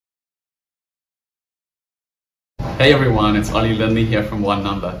Hey everyone, it's Ollie Lindley here from One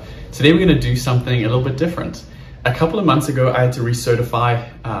Number. Today we're going to do something a little bit different. A couple of months ago I had to recertify.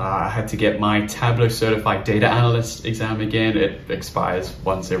 I had to get my Tableau Certified Data Analyst exam again. It expires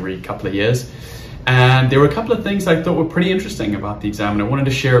once every couple of years. And there were a couple of things I thought were pretty interesting about the exam, and I wanted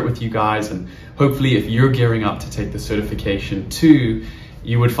to share it with you guys, and hopefully if you're gearing up to take the certification too,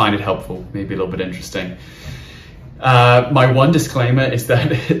 you would find it helpful, maybe a little bit interesting. My one disclaimer is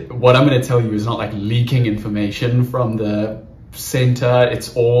that what I'm going to tell you is not like leaking information from the center.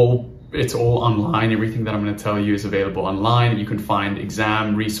 It's all online. Everything that I'm going to tell you is available online. You can find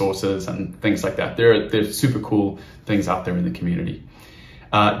exam resources and things like that. There's super cool things out there in the community.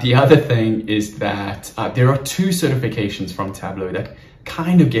 The other thing is that there are two certifications from Tableau that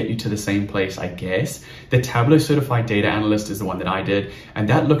kind of get you to the same place, I guess. The Tableau Certified Data Analyst is the one that I did, and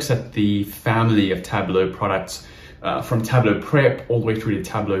that looks at the family of Tableau products from Tableau Prep all the way through to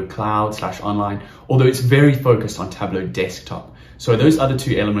Tableau Cloud/Online, although it's very focused on Tableau Desktop. So those other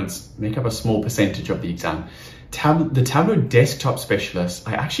two elements make up a small percentage of the exam. The Tableau Desktop Specialist,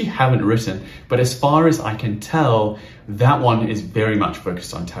 I actually haven't written, but as far as I can tell, that one is very much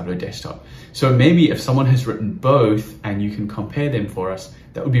focused on Tableau Desktop. So maybe if someone has written both and you can compare them for us,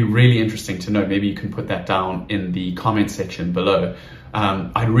 that would be really interesting to know. Maybe you can put that down in the comment section below.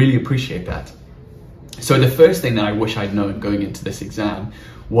 I'd really appreciate that. So the first thing that I wish I'd known going into this exam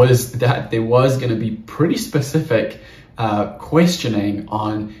was that there was going to be pretty specific questioning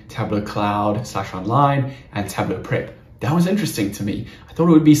on Tableau Cloud/Online and Tableau Prep. That was interesting to me. I thought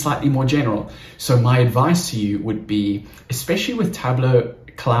it would be slightly more general. So my advice to you would be, especially with Tableau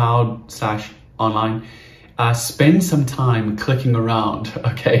Cloud/Online, spend some time clicking around,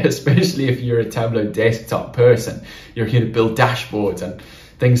 okay? Especially if you're a Tableau Desktop person. You're here to build dashboards and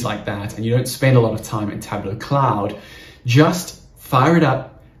things like that, and you don't spend a lot of time in Tableau Cloud. Just fire it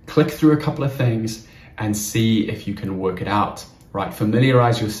up, click through a couple of things, and see if you can work it out, right?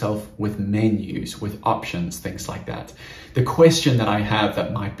 Familiarize yourself with menus, with options, things like that. The question that I have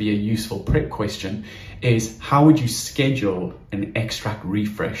that might be a useful prep question is, how would you schedule an extract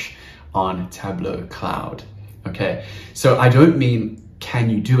refresh on Tableau Cloud? Okay, so I don't mean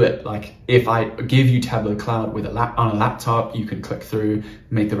can you do it? Like if I give you Tableau Cloud with on a laptop, you can click through,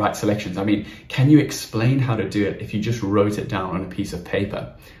 make the right selections. I mean, can you explain how to do it if you just wrote it down on a piece of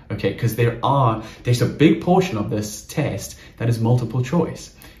paper? Okay, because there's a big portion of this test that is multiple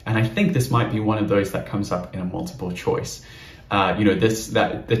choice. And I think this might be one of those that comes up in a multiple choice.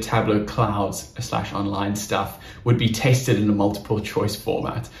 The Tableau Clouds/Online stuff would be tested in a multiple choice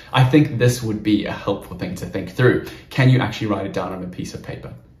format. I think this would be a helpful thing to think through. Can you actually write it down on a piece of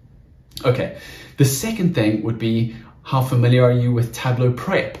paper? Okay, the second thing would be, how familiar are you with Tableau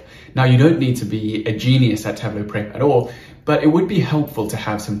Prep? Now, you don't need to be a genius at Tableau Prep at all, but it would be helpful to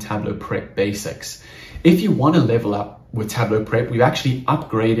have some Tableau Prep basics. If you want to level up with Tableau Prep, we've actually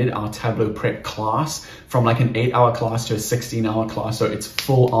upgraded our Tableau Prep class from like an 8-hour class to a 16-hour class. So it's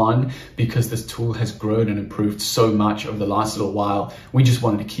full on because this tool has grown and improved so much over the last little while. We just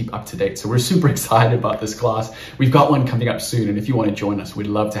wanted to keep up to date. So we're super excited about this class. We've got one coming up soon, and if you want to join us, we'd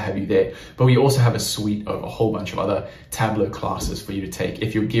love to have you there. But we also have a suite of a whole bunch of other Tableau classes for you to take.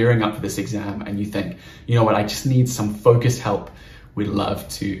 If you're gearing up for this exam and you think, you know what, I just need some focused help, we'd love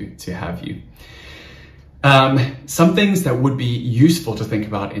to have you. Some things that would be useful to think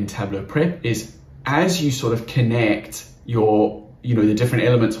about in Tableau Prep is, as you sort of connect the different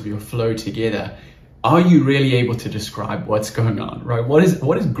elements of your flow together, are you really able to describe what's going on, right? What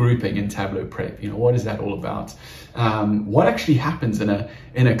is grouping in Tableau Prep? What is that all about? What actually happens in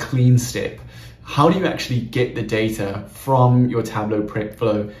a clean step? How do you actually get the data from your Tableau Prep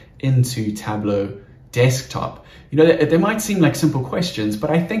flow into Tableau Desktop? They might seem like simple questions, but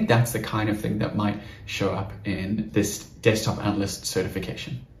I think that's the kind of thing that might show up in this Desktop Analyst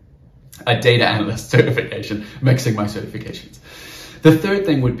Certification. A Data Analyst Certification, mixing my certifications. The third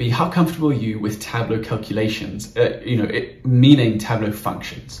thing would be, how comfortable are you with Tableau Calculations, meaning Tableau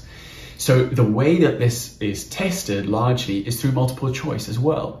functions? So the way that this is tested largely is through multiple choice as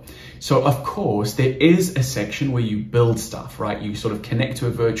well. So of course, there is a section where you build stuff, right? You sort of connect to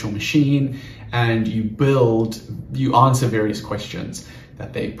a virtual machine and you answer various questions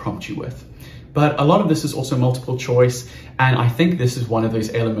that they prompt you with. But a lot of this is also multiple choice. And I think this is one of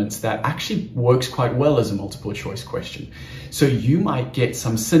those elements that actually works quite well as a multiple choice question. So you might get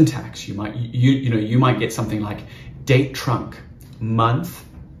some syntax. You might get something like date trunc, month,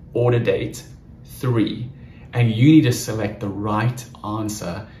 order date, 3, and you need to select the right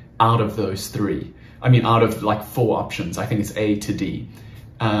answer out of those 3. I mean, out of like 4 options. I think it's A to D.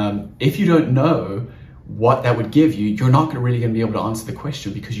 If you don't know what that would give you, you're not really going to be able to answer the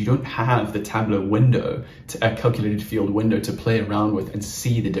question because you don't have the Tableau window, a calculated field window to play around with and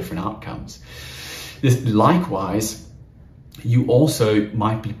see the different outcomes. Likewise, you also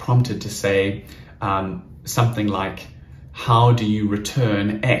might be prompted to say something like, how do you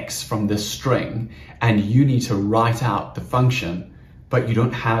return X from this string? And you need to write out the function, but you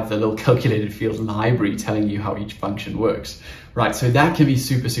don't have the little calculated field library telling you how each function works, right? So that can be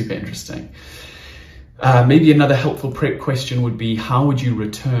super, super interesting. Maybe another helpful prep question would be, how would you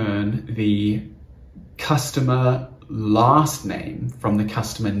return the customer last name from the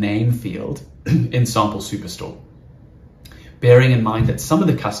customer name field in Sample Superstore? Bearing in mind that some of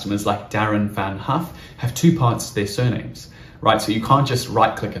the customers, like Darren Van Huff, have two parts to their surnames, right? So you can't just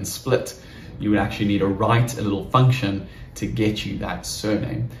right click and split. You would actually need to write a little function to get you that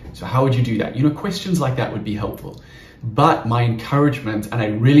surname. So how would you do that? You know, questions like that would be helpful. But my encouragement, and I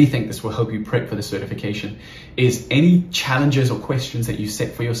really think this will help you prep for the certification, is any challenges or questions that you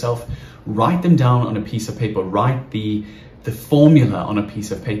set for yourself, write them down on a piece of paper, write the formula on a piece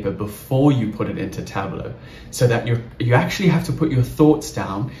of paper before you put it into Tableau, so that you actually have to put your thoughts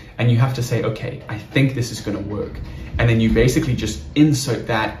down and you have to say, okay, I think this is going to work. And then you basically just insert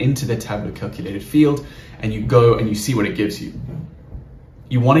that into the Tableau calculated field and you go and you see what it gives you.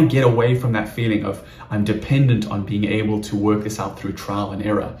 You want to get away from that feeling of, I'm dependent on being able to work this out through trial and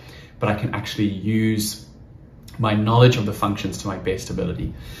error, but I can actually use my knowledge of the functions to my best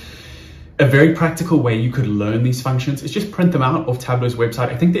ability. A very practical way you could learn these functions is just print them out off Tableau's website.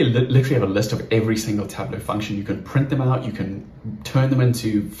 I think they literally have a list of every single Tableau function. You can print them out, you can turn them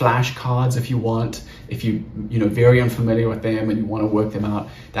into flashcards if you want. If you're very unfamiliar with them and you want to work them out,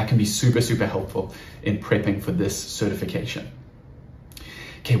 that can be super, super helpful in prepping for this certification.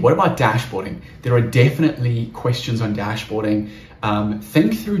 Okay, what about dashboarding? There are definitely questions on dashboarding.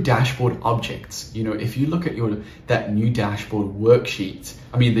 Think through dashboard objects. You know, if you look at that new dashboard worksheet,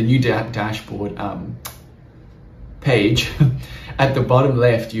 the new dashboard page, at the bottom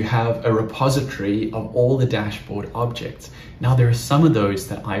left, you have a repository of all the dashboard objects. Now, there are some of those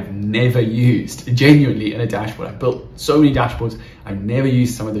that I've never used genuinely in a dashboard. I've built so many dashboards, I've never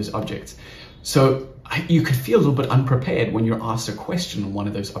used some of those objects. So you could feel a little bit unprepared when you're asked a question on one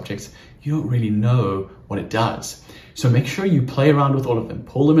of those objects. You don't really know what it does. So make sure you play around with all of them,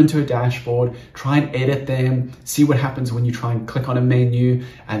 pull them into a dashboard, try and edit them, see what happens when you try and click on a menu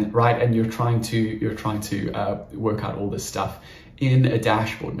and you're trying to work out all this stuff in a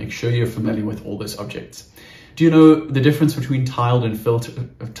dashboard. Make sure you're familiar with all those objects. Do you know the difference between tiled and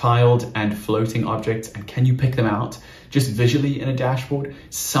floating objects, and can you pick them out just visually in a dashboard?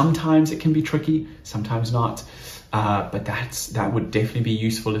 Sometimes it can be tricky, sometimes not, but that would definitely be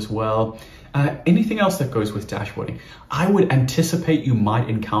useful as well. Anything else that goes with dashboarding? I would anticipate you might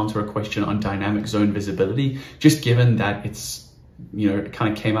encounter a question on dynamic zone visibility, just given that it's, it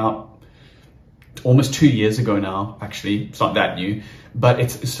kind of came out almost 2 years ago now. Actually, it's not that new, but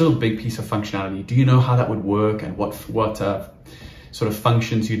it's still a big piece of functionality. Do you know how that would work and what sort of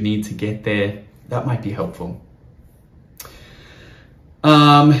functions you'd need to get there? That might be helpful.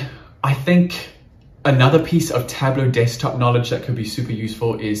 I think another piece of Tableau desktop knowledge that could be super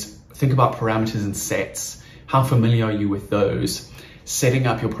useful is think about parameters and sets. How familiar are you with those? Setting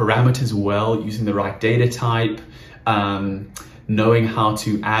up your parameters well, using the right data type, knowing how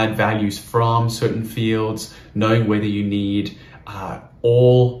to add values from certain fields, knowing whether you need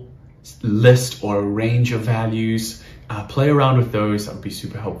all list or a range of values. Play around with those, that would be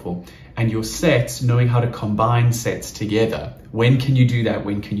super helpful. And your sets, knowing how to combine sets together. When can you do that?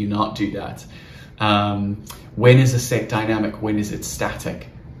 When can you not do that? When is a set dynamic? When is it static,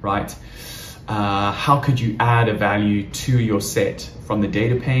 right? How could you add a value to your set from the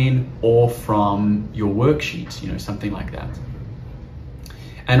data pane or from your worksheet, something like that.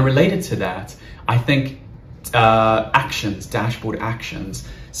 And related to that, I think actions, dashboard actions,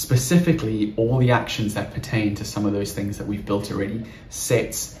 specifically all the actions that pertain to some of those things that we've built already,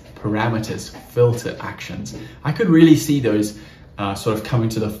 sets, parameters, filter actions. I could really see those sort of coming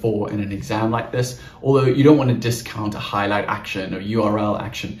to the fore in an exam like this, although you don't want to discount a highlight action or URL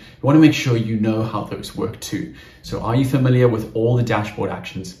action. You want to make sure you know how those work too. So are you familiar with all the dashboard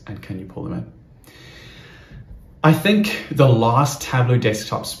actions and can you pull them in? I think the last Tableau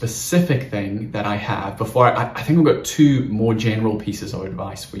desktop specific thing that I have before, I think I've got two more general pieces of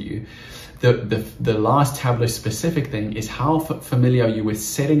advice for you. The last Tableau specific thing is how familiar are you with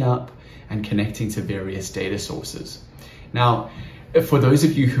setting up and connecting to various data sources. Now, for those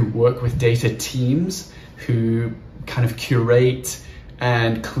of you who work with data teams who kind of curate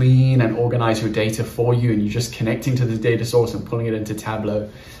and clean and organize your data for you, and you're just connecting to the data source and pulling it into Tableau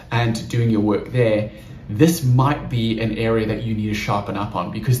and doing your work there, this might be an area that you need to sharpen up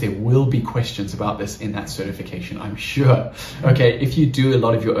on, because there will be questions about this in that certification, I'm sure. Okay, if you do a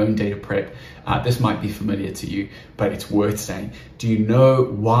lot of your own data prep, this might be familiar to you, but it's worth saying. Do you know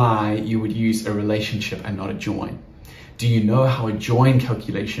why you would use a relationship and not a join? Do you know how a join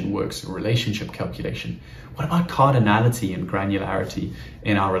calculation works, a relationship calculation? What about cardinality and granularity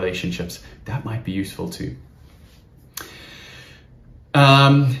in our relationships? That might be useful too.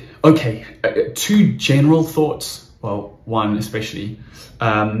 Okay, two general thoughts. Well, one especially.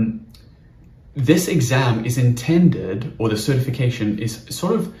 This exam is intended, or the certification is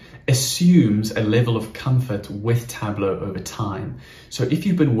sort of assumes a level of comfort with Tableau over time. So if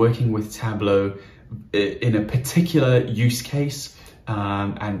you've been working with Tableau in a particular use case,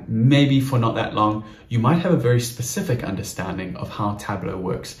 and maybe for not that long, you might have a very specific understanding of how Tableau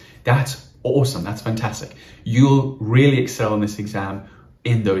works. That's awesome, that's fantastic. You'll really excel in this exam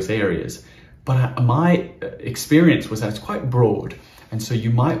in those areas. But my experience was that it's quite broad. And so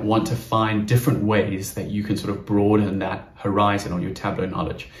you might want to find different ways that you can sort of broaden that horizon on your Tableau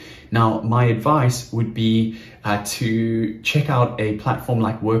knowledge. Now, my advice would be to check out a platform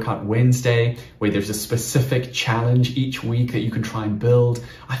like Workout Wednesday, where there's a specific challenge each week that you can try and build.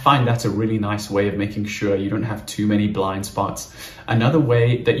 I find that's a really nice way of making sure you don't have too many blind spots. Another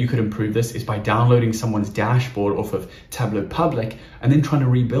way that you could improve this is by downloading someone's dashboard off of Tableau Public and then trying to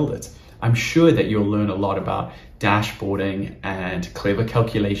rebuild it. I'm sure that you'll learn a lot about dashboarding and clever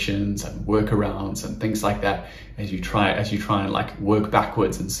calculations and workarounds and things like that as you try and like work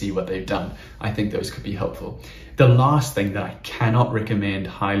backwards and see what they've done. I think those could be helpful. The last thing that I cannot recommend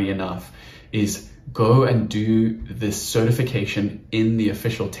highly enough is go and do this certification in the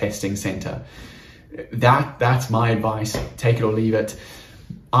official testing center. That's my advice. Take it or leave it.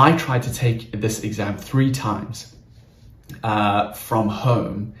 I tried to take this exam 3 times from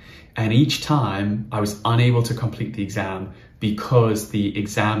home. And each time I was unable to complete the exam because the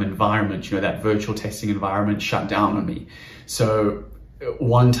exam environment, you know, that virtual testing environment shut down on me. So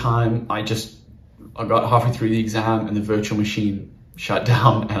one time I got halfway through the exam and the virtual machine shut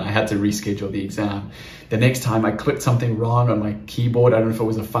down and I had to reschedule the exam. The next time I clicked something wrong on my keyboard. I don't know if it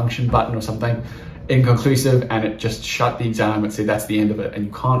was a function button or something, inconclusive, and it just shut the exam and said that's the end of it. And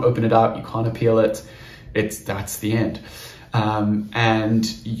you can't open it up, you can't appeal it. That's the end. And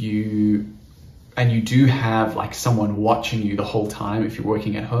you do have like someone watching you the whole time if you're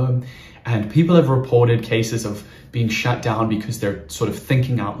working at home. And people have reported cases of being shut down because they're sort of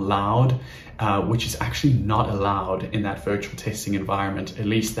thinking out loud, which is actually not allowed in that virtual testing environment. At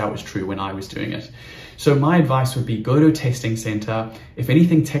least that was true when I was doing it. So my advice would be go to a testing center. If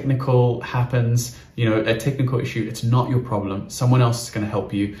anything technical happens, you know, a technical issue, it's not your problem. Someone else is going to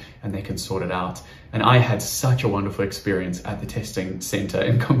help you and they can sort it out. And I had such a wonderful experience at the testing center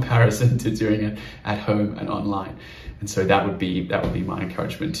in comparison to doing it at home and online. And so that would be my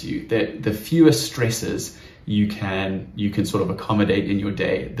encouragement to you. The fewer stresses you can sort of accommodate in your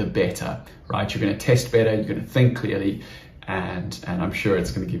day, the better, right? You're going to test better, you're going to think clearly, and I'm sure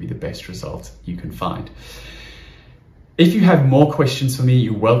it's going to give you the best result you can find. If you have more questions for me,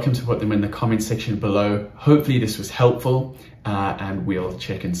 you're welcome to put them in the comment section below. Hopefully this was helpful, and we'll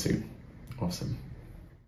check in soon. Awesome.